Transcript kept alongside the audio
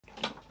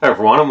Hey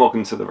everyone, and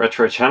welcome to the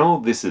Retro Channel.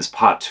 This is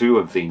part 2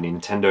 of the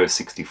Nintendo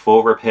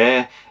 64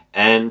 repair,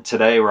 and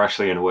today we're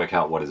actually going to work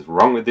out what is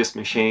wrong with this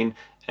machine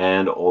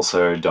and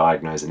also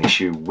diagnose an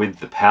issue with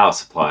the power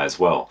supply as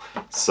well.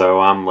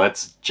 So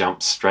let's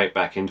jump straight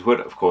back into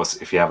it. Of course,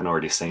 if you haven't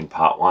already seen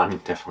part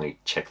 1, definitely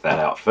check that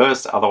out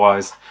first,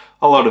 otherwise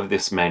a lot of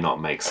this may not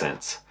make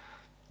sense.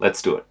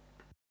 Let's do it.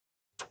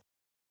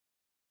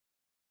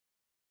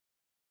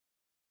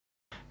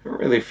 I don't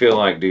really feel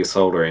like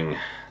desoldering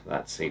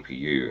that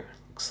CPU.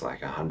 Looks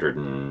like 100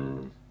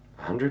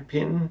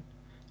 pin,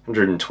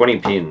 120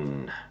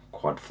 pin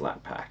quad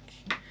flat pack.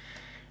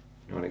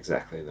 Not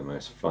exactly the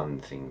most fun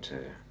thing to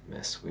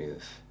mess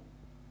with.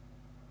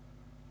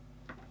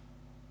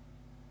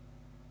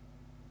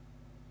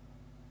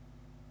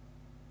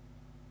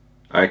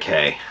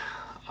 Okay,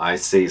 I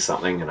see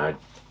something, and I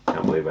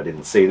can't believe I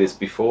didn't see this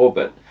before,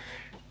 but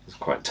it's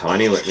quite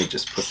tiny. Let me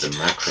just put the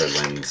macro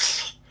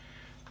lens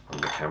on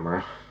the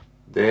camera.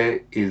 There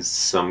is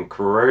some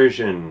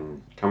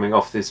corrosion coming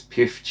off this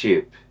PIF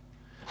chip,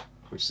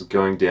 which is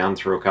going down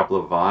through a couple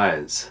of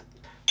wires.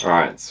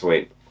 Alright,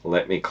 sweet.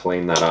 Let me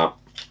clean that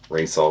up,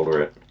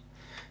 resolder it,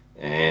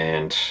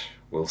 and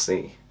we'll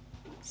see.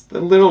 It's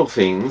the little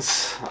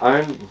things.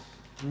 I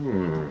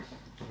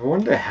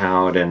wonder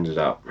how it ended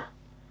up.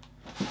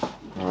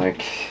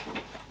 Like,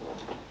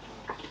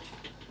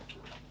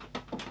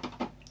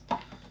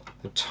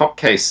 the top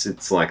case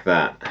sits like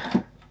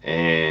that,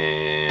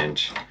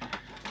 and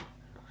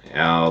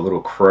our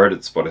little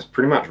corroded spot is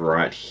pretty much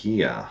right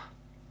here.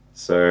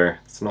 So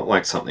it's not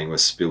like something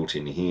was spilt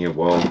in here.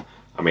 Well,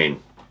 I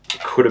mean,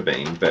 it could have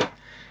been, but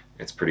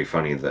it's pretty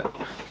funny that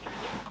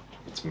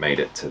it's made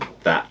it to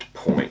that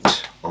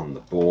point on the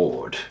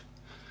board.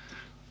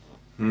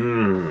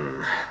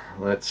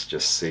 Let's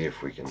just see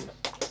if we can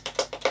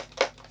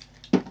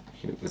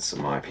hit it with some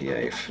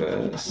IPA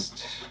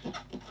first.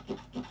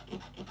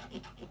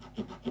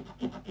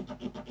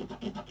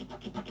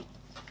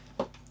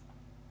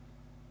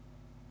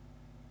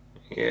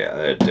 Yeah,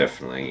 there are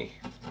definitely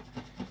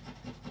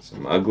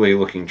some ugly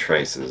looking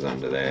traces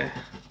under there.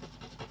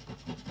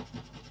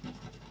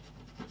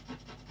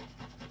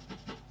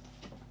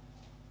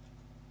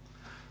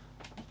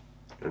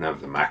 I don't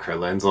have the macro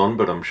lens on,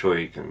 but I'm sure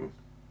you can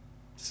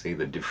see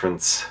the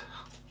difference.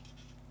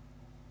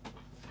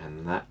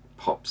 And that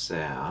pops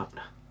out.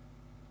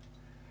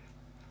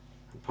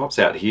 It pops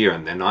out here,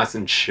 and they're nice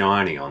and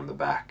shiny on the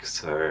back,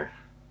 so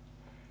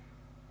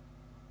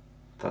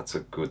that's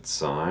a good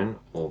sign.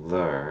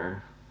 Although,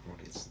 what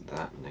is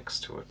that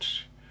next to it?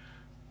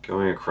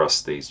 Going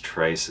across these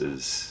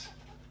traces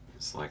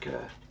is like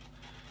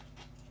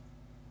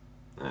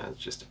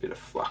just a bit of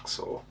flux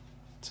or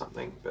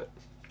something, but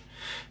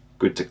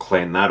good to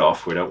clean that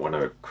off. We don't want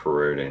to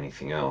corrode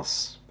anything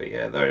else. But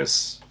yeah,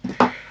 those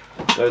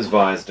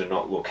wires do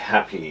not look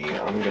happy.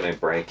 I'm going to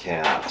break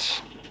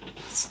out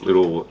this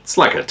little, it's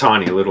like a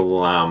tiny little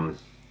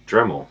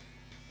Dremel,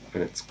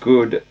 but it's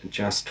good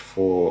just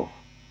for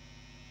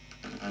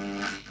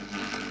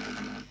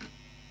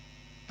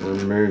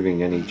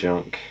removing any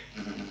junk.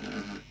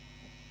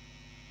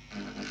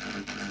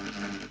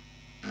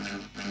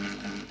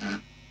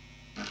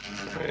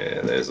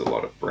 Yeah, there's a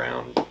lot of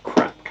brown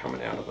crap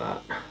coming out of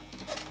that.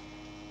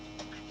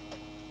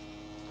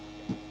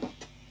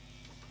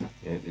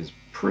 It is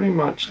pretty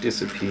much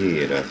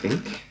disappeared, I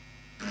think.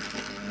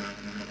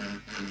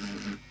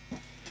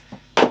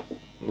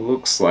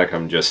 Looks like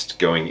I'm just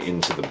going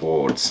into the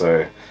board,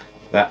 so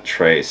that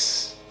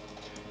trace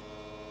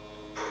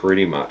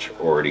pretty much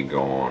already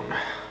gone.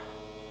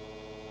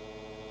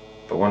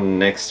 The one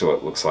next to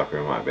it looks like we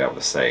might be able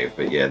to save,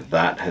 but yeah,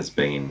 that has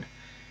been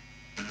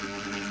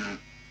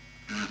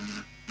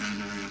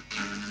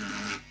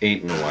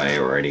eaten away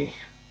already.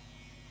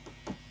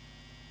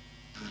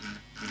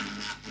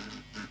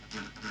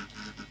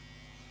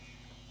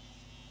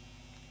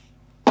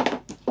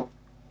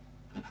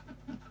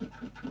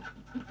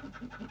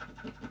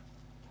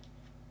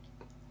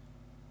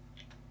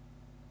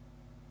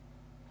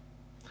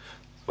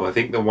 So I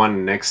think the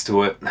one next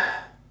to it,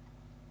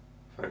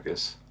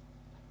 focus,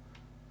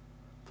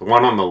 the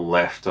one on the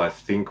left, I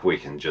think we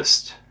can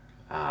just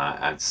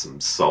add some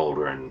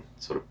solder and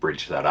sort of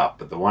bridge that up,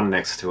 but the one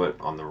next to it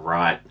on the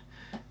right,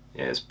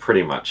 yeah, it's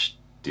pretty much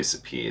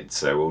disappeared.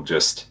 So we'll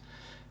just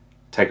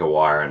take a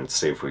wire and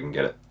see if we can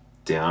get it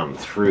down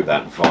through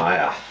that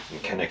via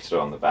and connect it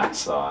on the back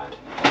side.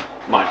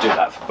 Might do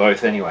that for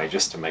both anyway,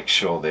 just to make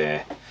sure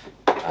they're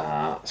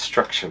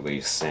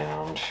structurally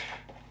sound.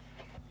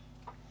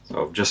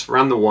 So I've just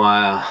run the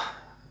wire.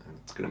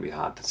 It's going to be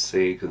hard to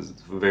see because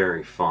it's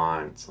very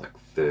fine. It's like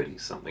 30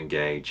 something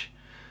gauge,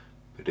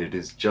 but it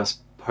is just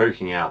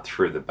poking out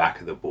through the back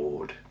of the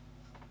board.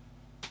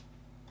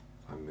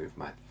 I move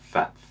my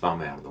fat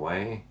thumb out of the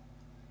way.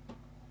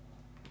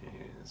 Yeah,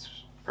 it's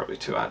probably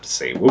too hard to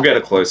see. We'll get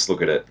a close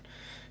look at it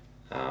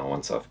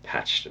once I've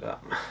patched it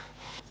up.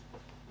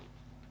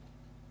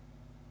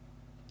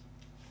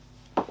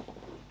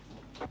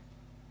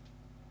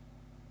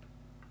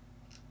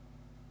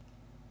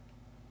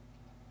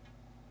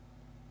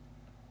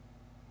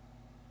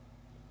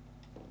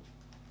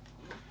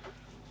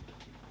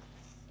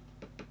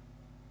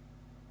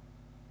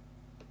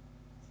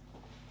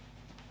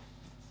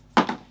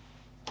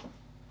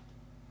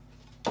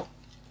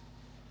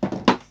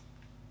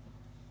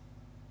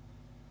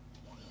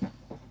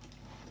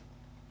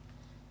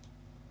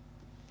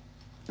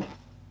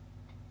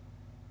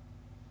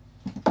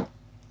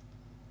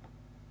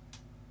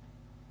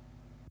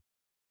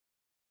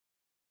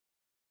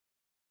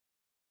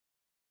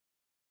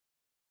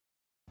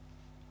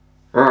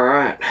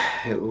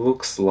 it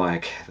looks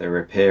like the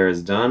repair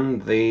is done.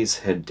 These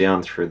head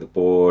down through the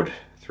board,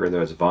 through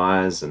those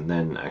wires, and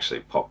then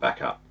actually pop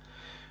back up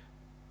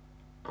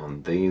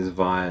on these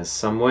wires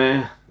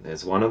somewhere.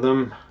 There's one of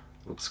them,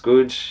 looks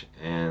good,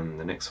 and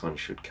the next one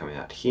should come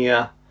out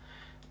here,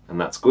 and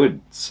that's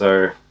good.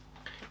 So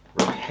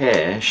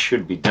repair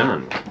should be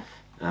done.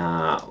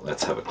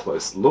 Let's have a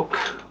close look.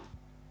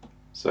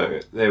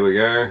 So there we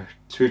go,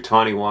 two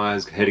tiny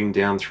wires heading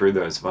down through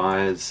those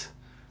wires.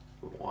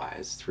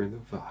 Wires through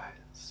the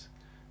wires.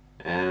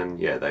 And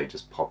yeah, they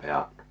just pop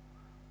out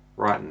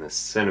right in the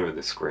center of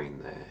the screen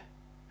there.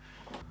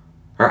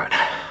 Alright,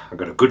 I've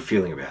got a good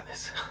feeling about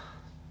this.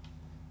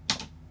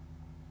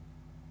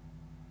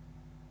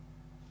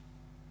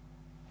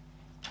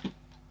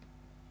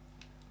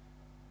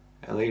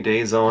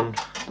 LED's on.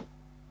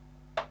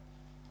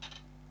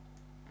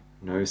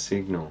 No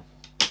signal.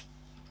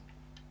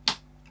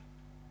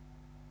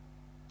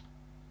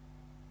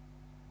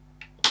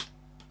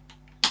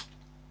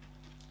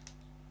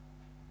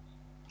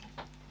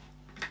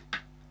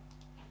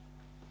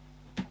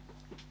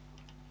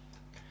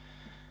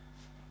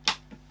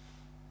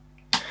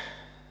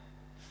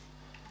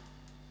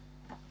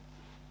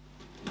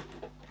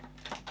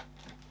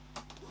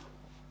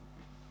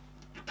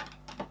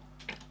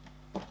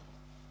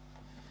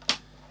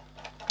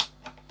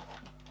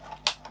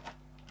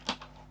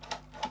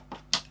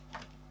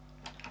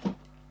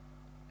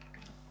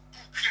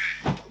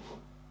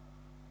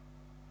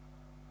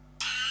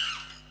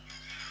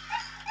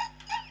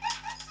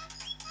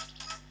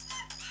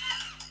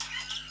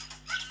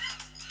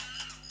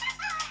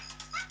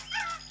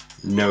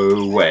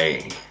 No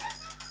way.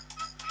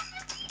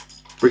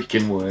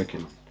 Freaking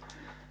working.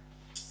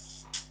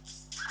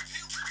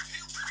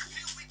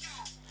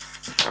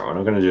 Alright, we're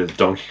not going to do the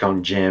Donkey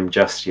Kong Jam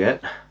just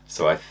yet.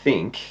 So I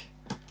think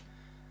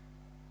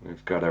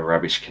we've got a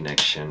rubbish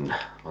connection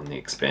on the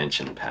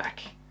expansion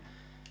pack.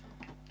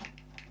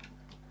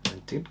 I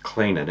did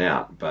clean it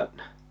out, but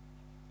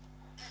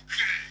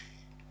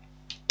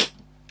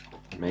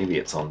maybe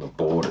it's on the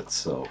board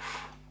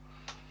itself.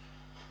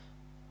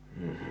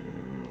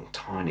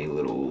 Tiny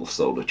little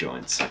solder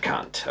joints, I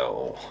can't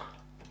tell.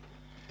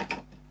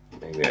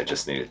 Maybe I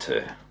just needed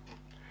to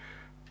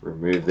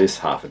remove this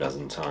half a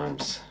dozen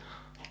times.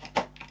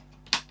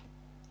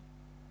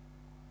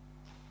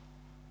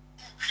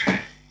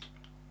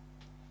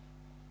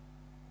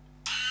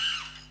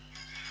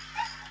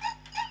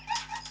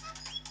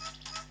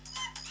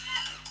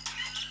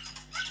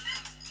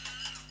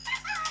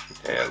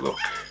 Yeah, look.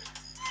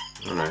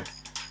 I don't know.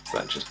 Is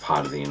that just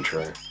part of the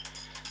intro?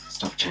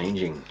 Stop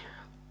changing.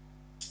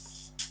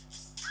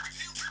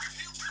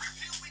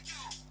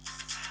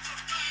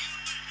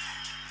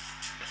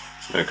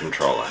 No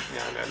controller,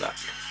 yeah, I know that.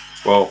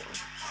 Well,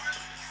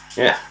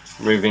 yeah,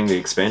 moving the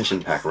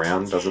expansion pack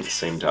around doesn't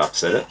seem to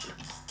upset it.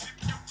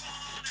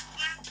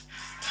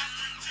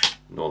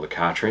 Nor the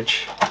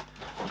cartridge.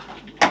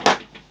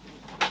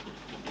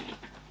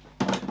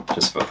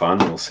 Just for fun,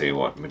 we'll see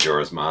what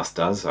Majora's Mask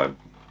does. I'm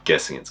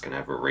guessing it's going to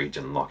have a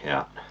region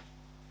lockout.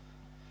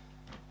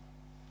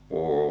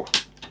 Or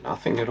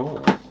nothing at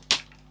all.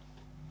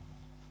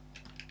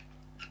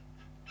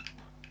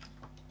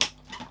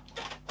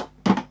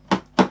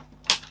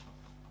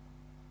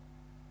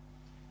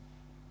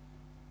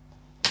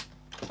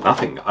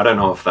 Nothing. I don't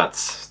know if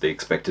that's the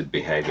expected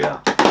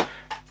behavior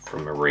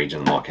from a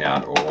region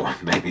lockout, or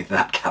maybe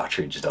that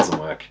cartridge doesn't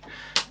work.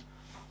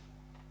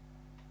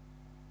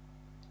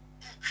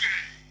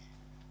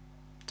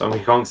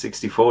 Donkey Kong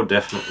 64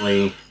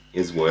 definitely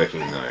is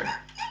working though.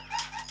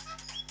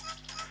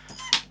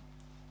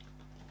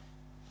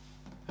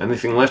 Only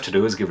thing left to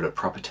do is give it a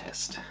proper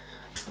test.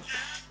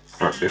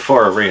 Alright,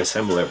 before I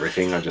reassemble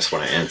everything, I just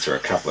want to answer a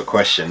couple of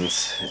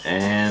questions.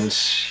 And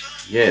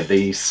yeah,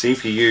 the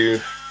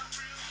CPU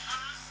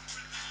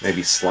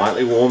maybe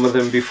slightly warmer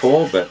than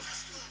before, but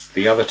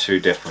the other two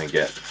definitely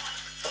get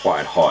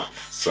quite hot.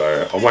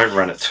 So I won't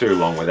run it too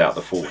long without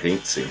the full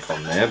heatsink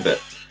on there,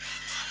 but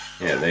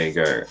yeah, there you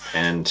go.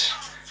 And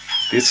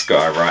this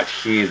guy right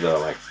here,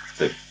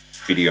 the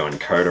video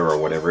encoder or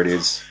whatever it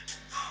is,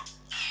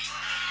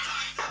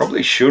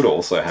 probably should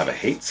also have a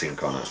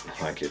heatsink on it.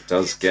 Like, it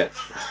does get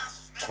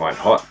quite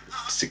hot,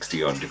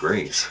 60 odd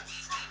degrees.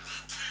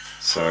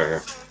 So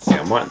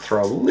yeah, I might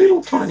throw a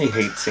little tiny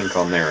heatsink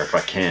on there if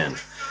I can.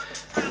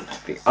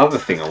 The other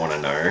thing I want to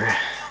know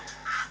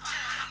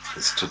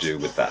is to do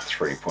with that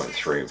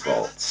 3.3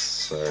 volts.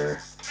 So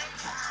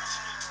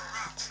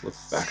let's look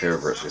back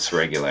over at this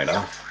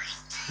regulator.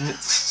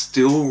 It's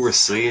still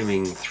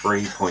receiving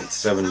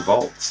 3.7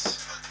 volts.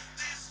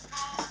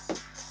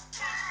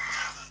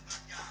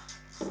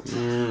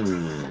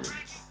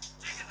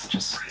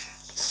 Just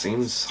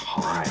seems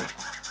high.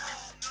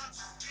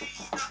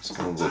 Just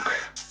gonna look.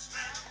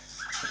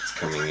 It's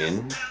coming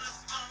in.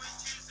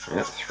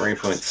 Yep,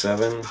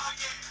 3.7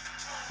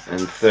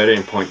 and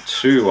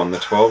 13.2 on the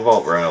 12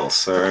 volt rail,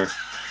 so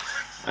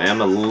I am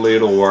a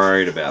little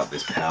worried about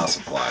this power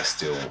supply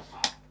still,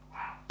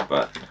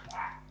 but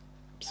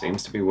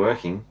seems to be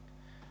working.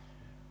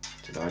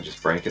 Did I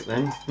just break it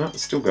then? No,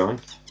 it's still going.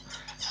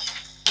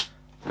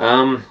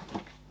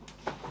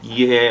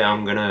 Yeah,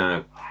 I'm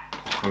gonna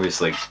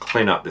obviously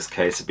clean up this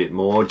case a bit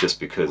more just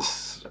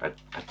because I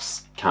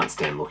just can't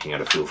stand looking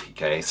at a filthy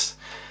case.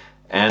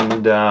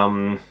 And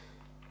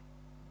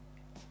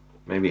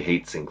maybe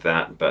heatsink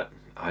that, but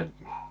I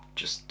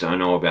just don't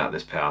know about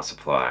this power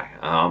supply.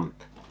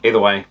 Either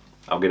way,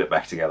 I'll get it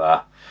back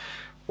together.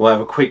 We'll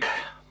have a quick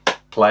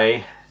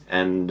play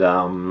and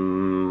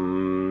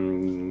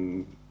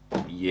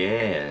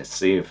yeah,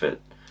 see if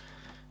it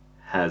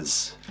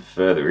has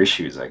further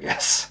issues, I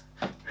guess.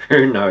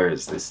 Who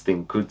knows, this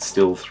thing could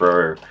still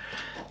throw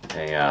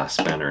a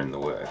spanner in the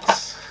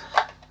works.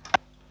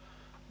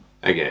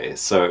 Okay,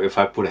 so if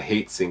I put a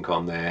heatsink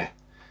on there,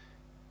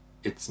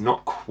 it's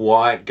not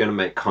quite going to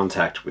make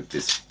contact with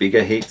this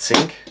bigger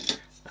heatsink,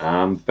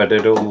 but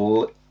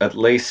it'll at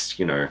least,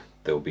 you know,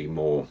 there'll be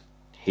more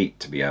heat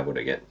to be able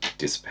to get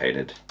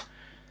dissipated.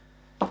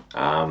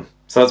 So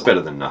that's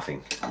better than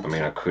nothing. I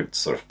mean, I could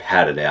sort of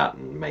pad it out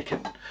and make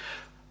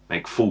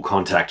full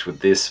contact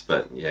with this,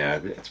 but yeah,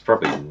 it's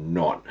probably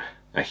not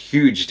a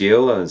huge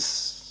deal,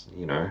 as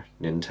you know,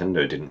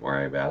 Nintendo didn't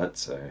worry about it,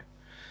 so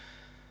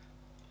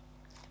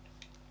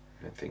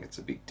I don't think it's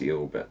a big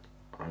deal. But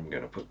I'm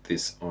going to put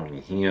this on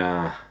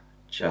here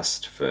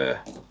just for,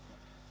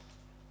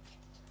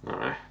 I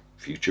don't know,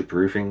 future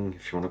proofing,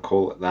 if you want to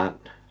call it that,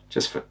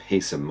 just for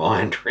peace of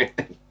mind,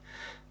 really.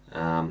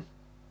 There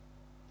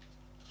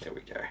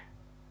we go.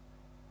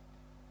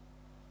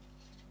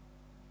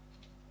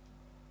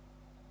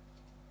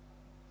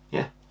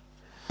 Yeah.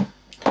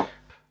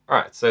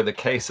 Alright, so the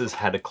case has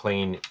had a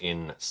clean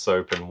in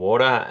soap and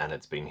water, and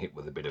it's been hit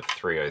with a bit of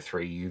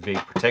 303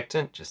 UV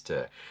protectant just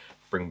to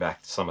bring back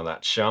some of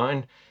that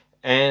shine.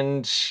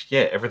 And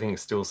yeah, everything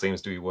still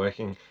seems to be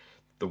working.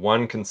 The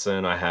one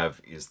concern I have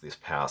is this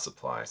power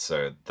supply.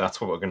 So that's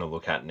what we're going to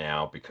look at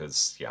now,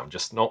 because yeah, I'm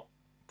just not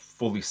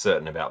fully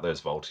certain about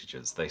those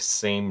voltages. They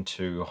seem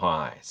too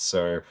high.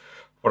 So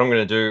what I'm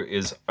going to do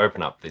is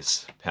open up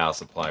this power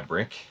supply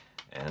brick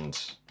and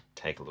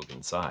take a look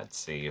inside,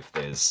 see if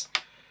there's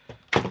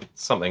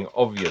something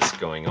obvious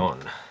going on.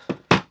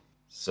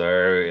 So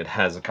it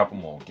has a couple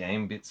more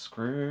game bit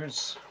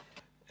screws,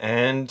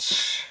 and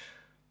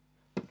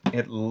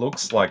it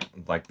looks like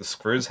the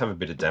screws have a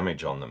bit of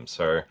damage on them.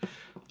 So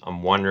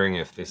I'm wondering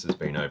if this has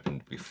been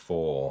opened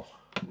before.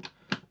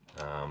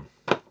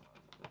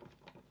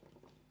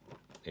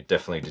 It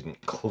definitely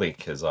didn't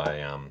click as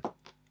I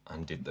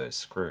undid those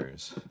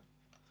screws.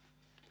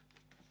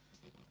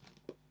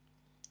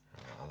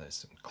 Oh, there's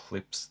some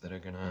clips that are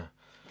gonna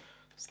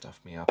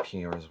stuff me up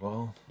here as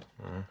well.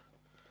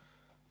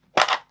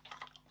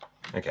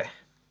 Okay.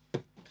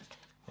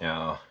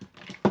 Now,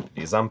 it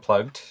is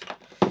unplugged,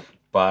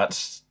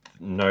 but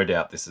no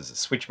doubt this is a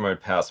switch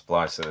mode power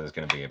supply, so there's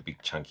going to be a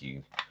big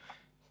chunky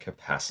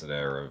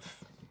capacitor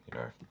of, you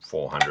know,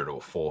 400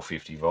 or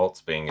 450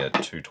 volts, being a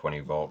 220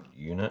 volt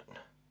unit.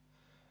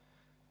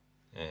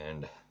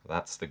 And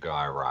that's the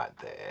guy right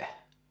there.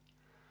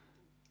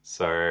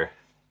 So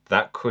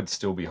that could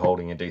still be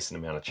holding a decent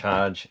amount of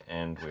charge,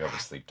 and we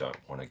obviously don't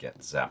want to get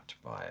zapped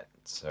by it.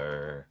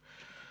 So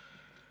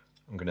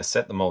I'm going to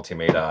set the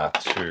multimeter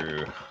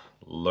to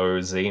low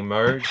Z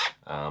mode.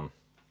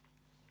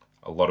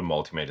 A lot of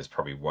multimeters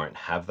probably won't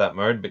have that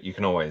mode, but you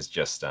can always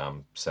just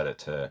set it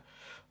to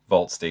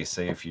volts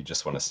DC if you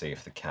just want to see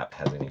if the cap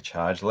has any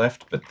charge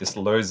left. But this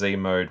low Z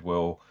mode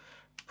will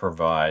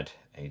provide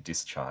a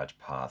discharge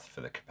path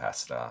for the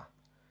capacitor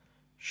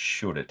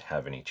should it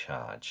have any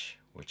charge,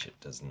 which it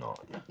does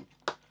not.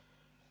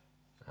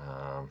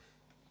 So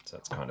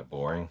that's kind of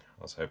boring.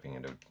 I was hoping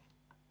it would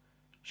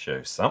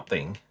show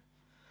something.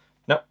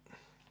 Nope.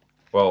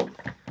 Well,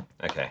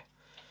 okay.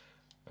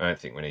 I don't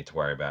think we need to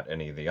worry about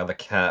any of the other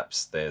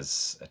caps.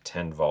 There's a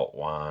 10 volt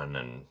one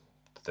and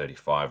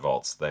 35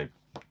 volts. They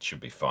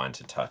should be fine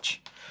to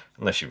touch,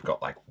 unless you've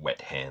got like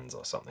wet hands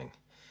or something.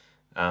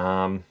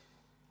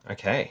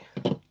 Okay.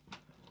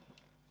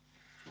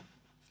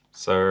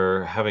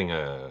 So having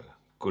a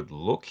good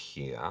look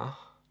here,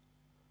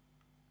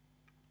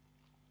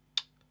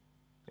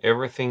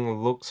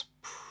 everything looks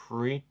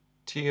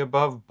pretty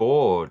above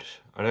board.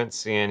 I don't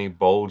see any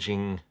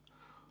bulging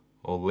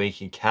or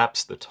leaky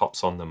caps. The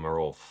tops on them are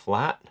all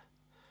flat,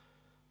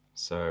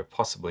 so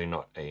possibly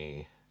not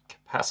a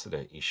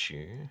capacitor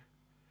issue.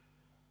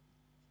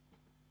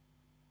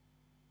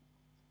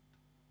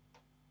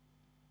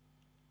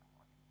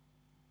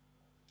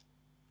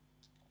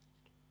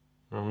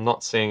 I'm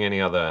not seeing any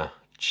other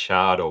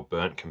charred or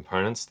burnt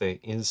components. There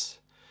is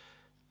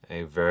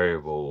a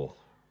variable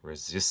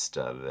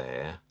resistor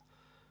there.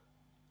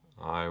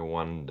 I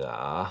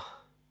wonder,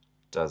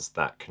 does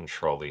that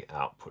control the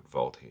output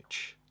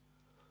voltage?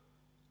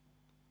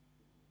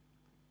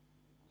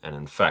 And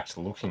in fact,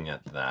 looking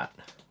at that,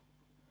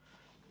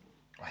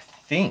 I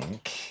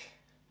think,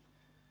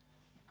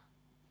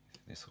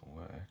 if this will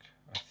work,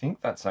 I think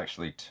that's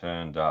actually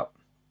turned up.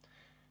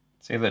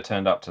 It's either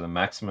turned up to the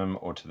maximum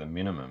or to the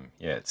minimum.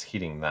 Yeah, it's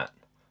hitting that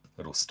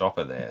little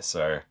stopper there.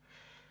 So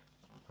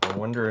I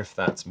wonder if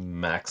that's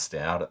maxed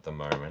out at the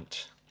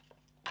moment.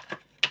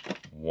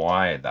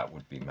 Why that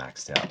would be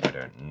maxed out, I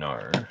don't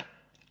know.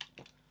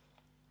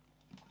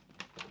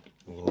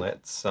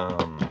 Let's, how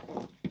am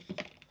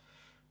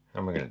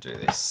I going to do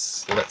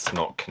this? Let's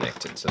not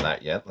connect it to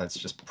that yet. Let's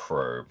just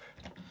probe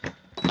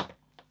the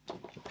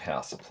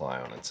power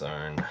supply on its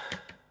own.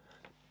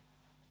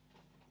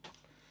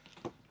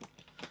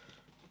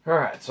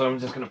 Alright, so I'm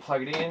just going to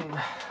plug it in.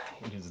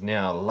 It is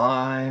now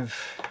live.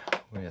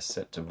 We're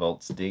set to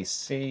volts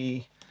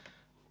DC.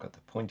 Got the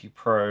pointy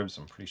probes.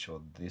 I'm pretty sure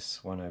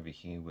this one over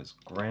here was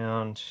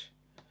ground.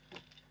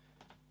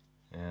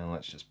 And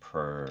let's just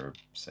probe,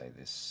 say,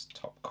 this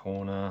top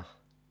corner.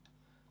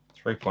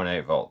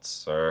 3.8 volts.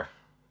 So I'm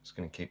just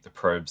going to keep the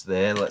probes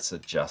there. Let's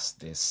adjust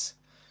this.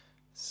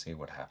 See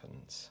what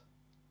happens.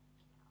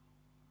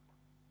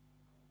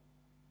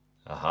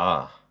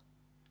 Aha.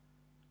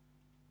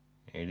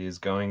 It is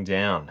going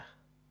down.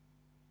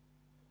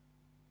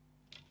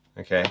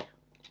 Okay.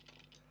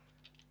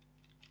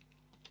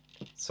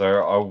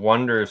 So I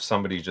wonder if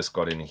somebody just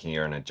got in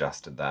here and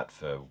adjusted that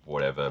for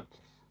whatever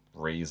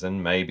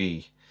reason.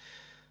 Maybe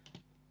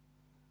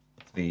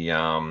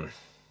the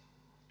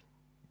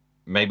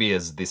maybe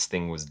as this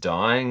thing was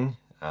dying,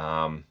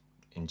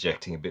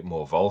 injecting a bit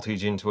more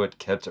voltage into it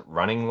kept it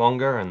running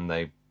longer, and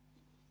they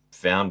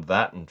found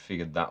that and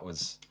figured that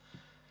was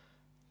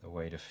the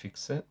way to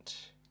fix it.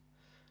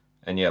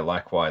 And yeah,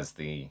 likewise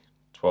the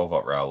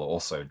 12-volt rail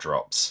also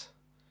drops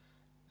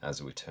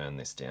as we turn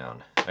this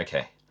down.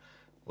 Okay.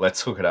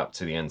 Let's hook it up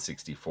to the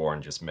N64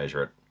 and just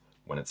measure it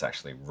when it's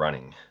actually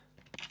running.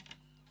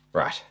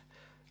 Right,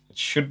 it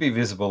should be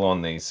visible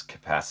on these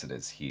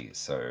capacitors here.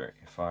 So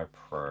if I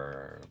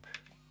probe,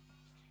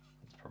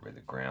 it's probably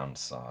the ground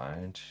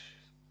side.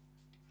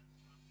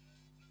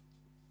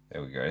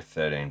 There we go,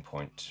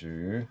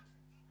 13.2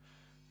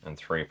 and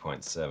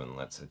 3.7.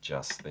 Let's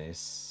adjust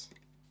this.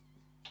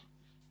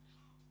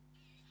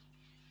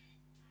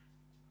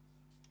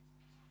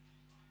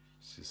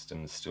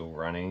 System's still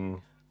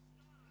running.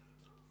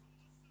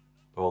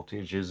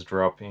 Voltage is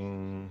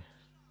dropping.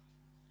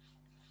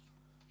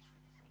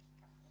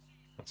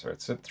 Sorry,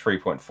 it's at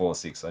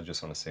 3.46. I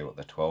just want to see what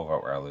the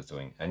 12-volt rail is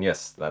doing. And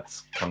yes,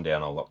 that's come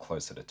down a lot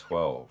closer to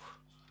 12.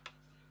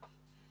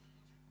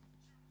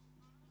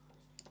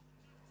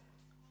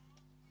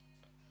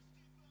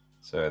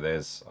 So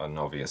there's an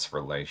obvious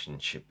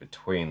relationship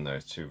between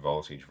those two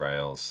voltage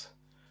rails.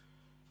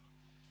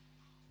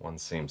 One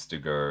seems to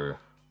go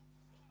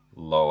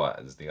lower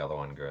as the other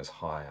one goes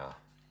higher.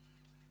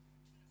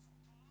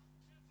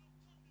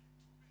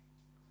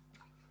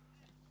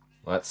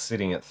 That's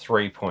sitting at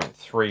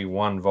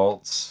 3.31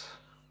 volts.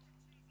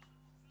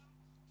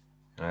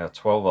 And our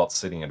 12 volts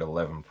sitting at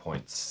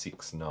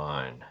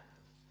 11.69.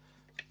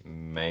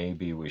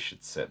 Maybe we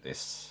should set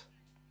this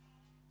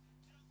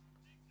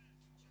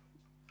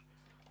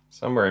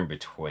somewhere in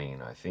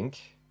between, I think.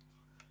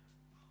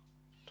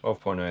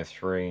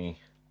 12.03,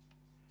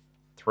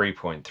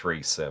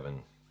 3.37.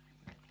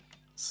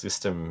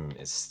 System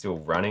is still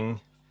running.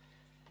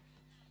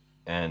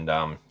 And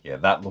yeah,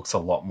 that looks a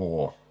lot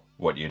more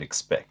what you'd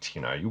expect.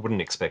 You know, you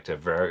wouldn't expect a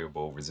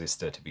variable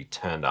resistor to be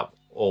turned up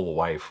all the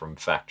way from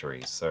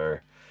factory. So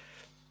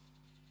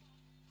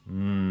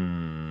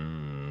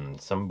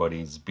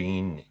somebody's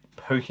been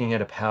poking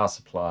at a power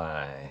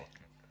supply.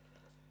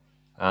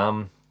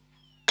 But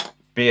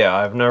yeah,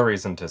 I have no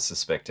reason to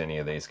suspect any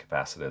of these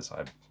capacitors.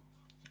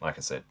 Like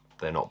I said,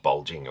 they're not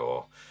bulging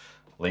or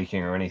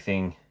leaking or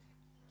anything.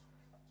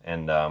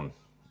 And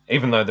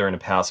even though they're in a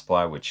power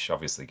supply, which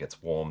obviously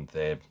gets warmed,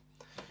 they're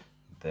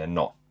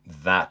not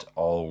that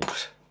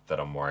old that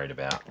I'm worried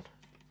about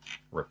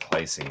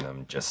replacing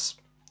them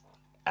just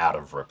out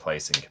of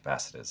replacing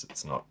capacitors.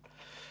 It's not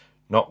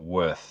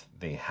worth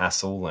the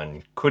hassle,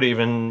 and could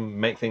even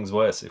make things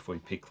worse if we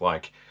pick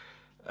like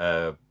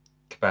a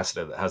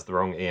capacitor that has the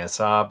wrong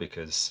ESR,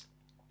 because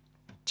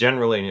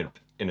generally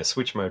in a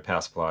switch mode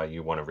power supply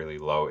you want a really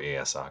low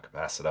ESR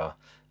capacitor,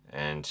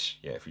 and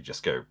yeah, if you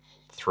just go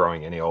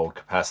throwing any old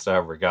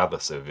capacitor,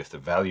 regardless of if the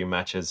value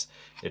matches,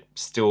 it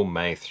still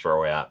may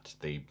throw out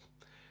the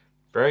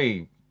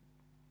very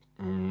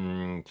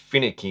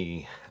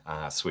finicky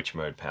switch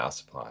mode power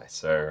supply.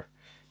 So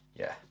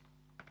yeah,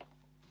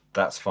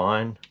 that's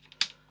fine.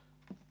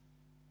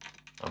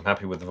 I'm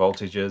happy with the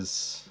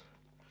voltages.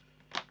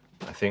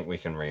 I think we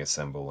can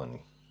reassemble and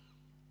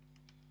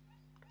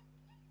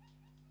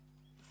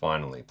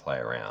finally play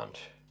around.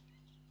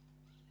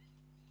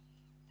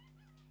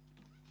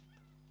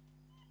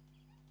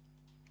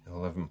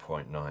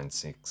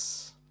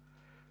 $11.96,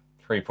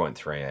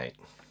 3.38.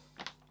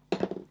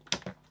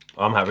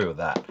 I'm happy with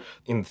that.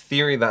 In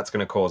theory, that's going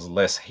to cause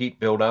less heat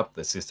buildup.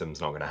 The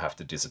system's not going to have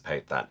to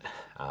dissipate that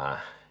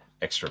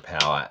extra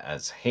power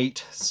as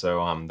heat,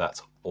 so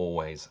that's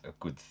always a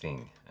good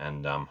thing,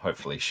 and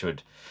hopefully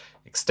should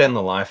extend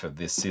the life of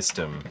this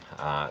system,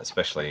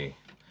 especially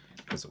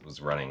because it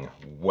was running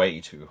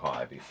way too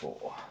high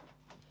before.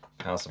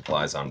 Power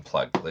supply's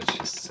unplugged. Let's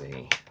just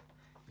see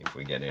if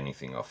we get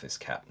anything off this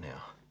cap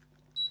now.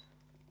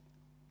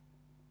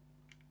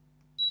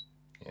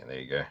 Yeah, there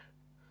you go.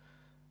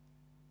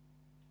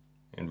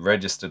 It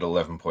registered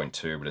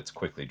 11.2, but it's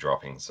quickly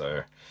dropping,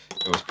 so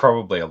it was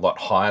probably a lot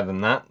higher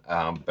than that,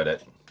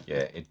 but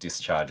it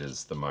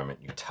discharges the moment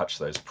you touch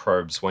those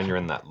probes when you're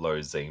in that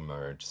low Z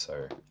mode,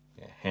 so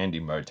yeah, handy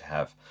mode to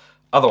have.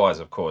 Otherwise,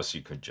 of course,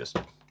 you could just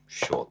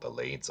short the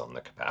leads on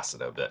the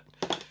capacitor, but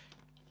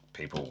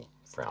people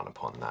frown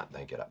upon that.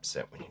 They get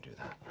upset when you do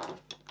that.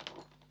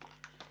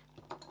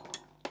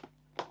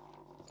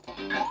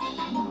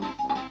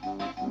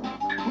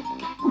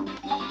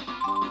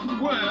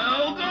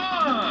 Well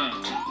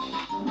done!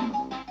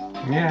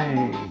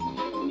 Yay!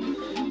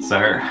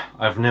 So,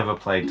 I've never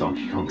played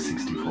Donkey Kong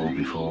 64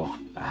 before.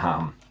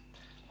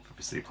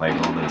 Obviously played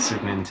all the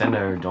Super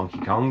Nintendo Donkey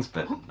Kongs,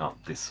 but not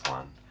this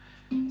one.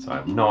 So I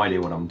have no idea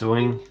what I'm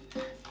doing.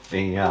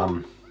 The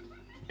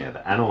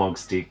analog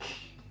stick,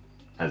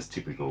 as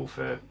typical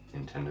for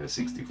Nintendo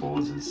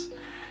 64s, is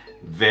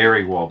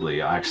very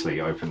wobbly. I actually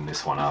opened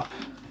this one up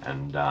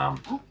and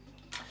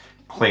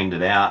cleaned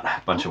it out.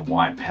 A bunch of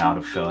white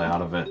powder fell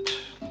out of it.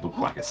 Looked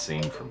like a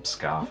scene from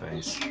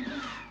Scarface.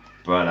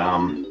 But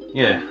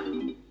yeah,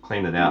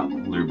 cleaned it out,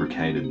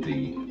 lubricated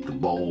the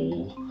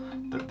bowl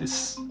that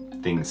this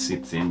thing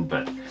sits in,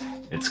 but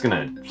it's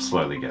gonna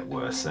slowly get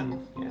worse,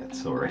 and yeah,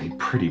 it's already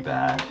pretty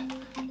bad.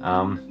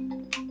 Oh,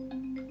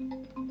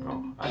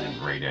 I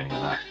didn't read any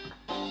of that.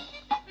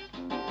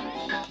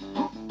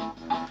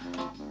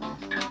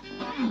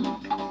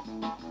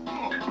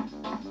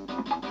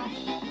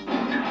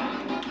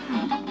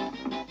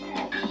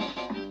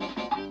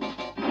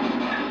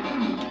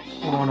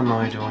 What am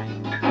I doing?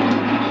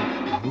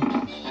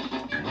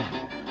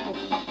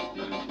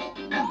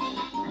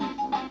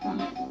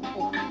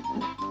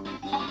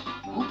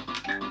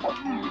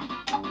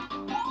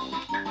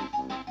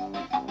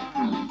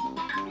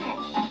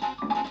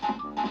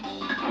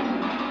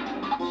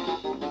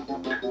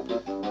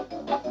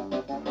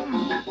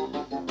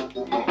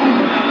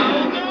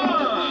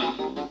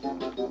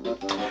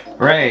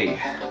 Hooray!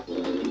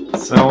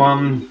 So,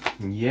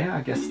 yeah,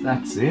 I guess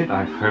that's it.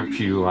 I hope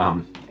you,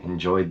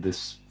 enjoyed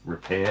this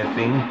repair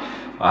thing.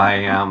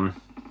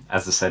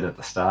 As I said at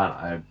the start,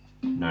 I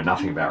know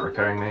nothing about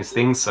repairing these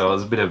things, so it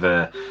was a bit of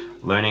a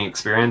learning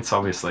experience.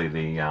 Obviously,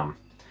 I've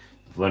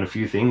learned a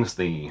few things.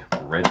 The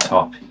red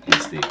top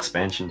is the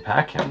expansion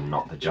pack and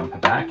not the jumper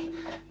pack.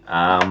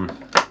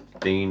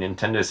 The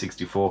Nintendo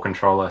 64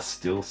 controller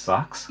still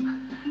sucks.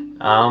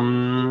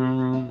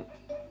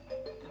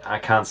 I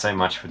can't say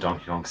much for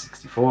Donkey Kong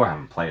 64, I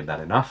haven't played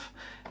that enough.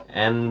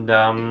 And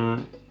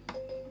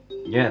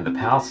yeah, the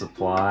power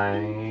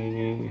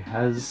supply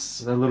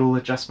has a little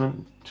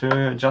adjustment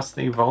to adjust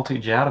the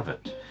voltage out of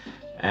it.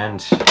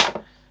 And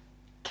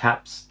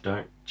caps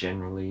don't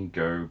generally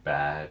go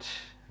bad.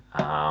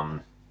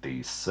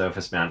 The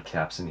surface mount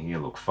caps in here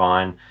look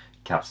fine.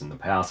 Caps in the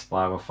power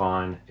supply were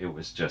fine. It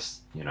was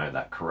just, you know,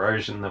 that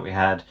corrosion that we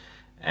had.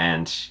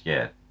 And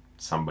yeah,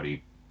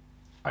 somebody,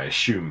 I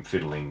assume,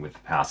 fiddling with the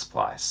power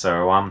supply.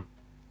 So,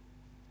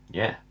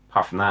 yeah,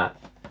 apart from that,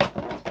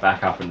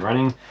 back up and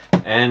running.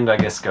 And I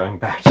guess going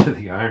back to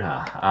the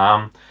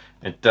owner.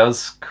 It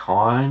does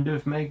kind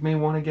of make me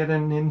want to get a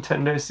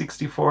Nintendo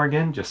 64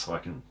 again, just so I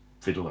can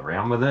fiddle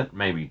around with it.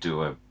 Maybe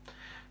do a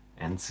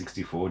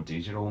N64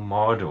 digital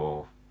mod,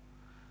 or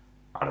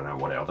I don't know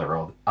what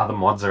other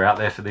mods are out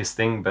there for this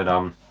thing. But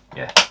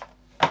yeah,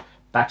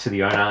 back to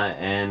the owner,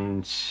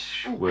 and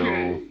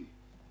we'll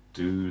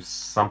do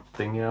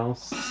something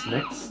else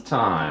next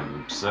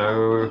time.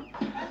 So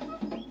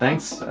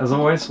thanks as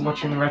always for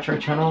watching the Retro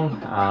channel.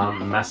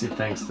 Massive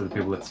thanks to the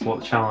people that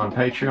support the channel on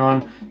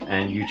Patreon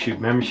and YouTube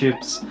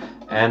memberships.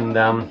 And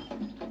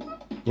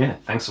yeah,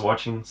 thanks for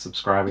watching,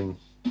 subscribing,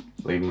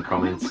 leaving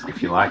comments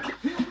if you like.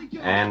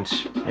 And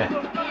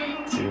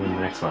yeah, see you in the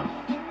next one.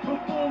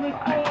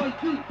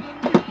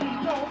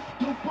 Bye.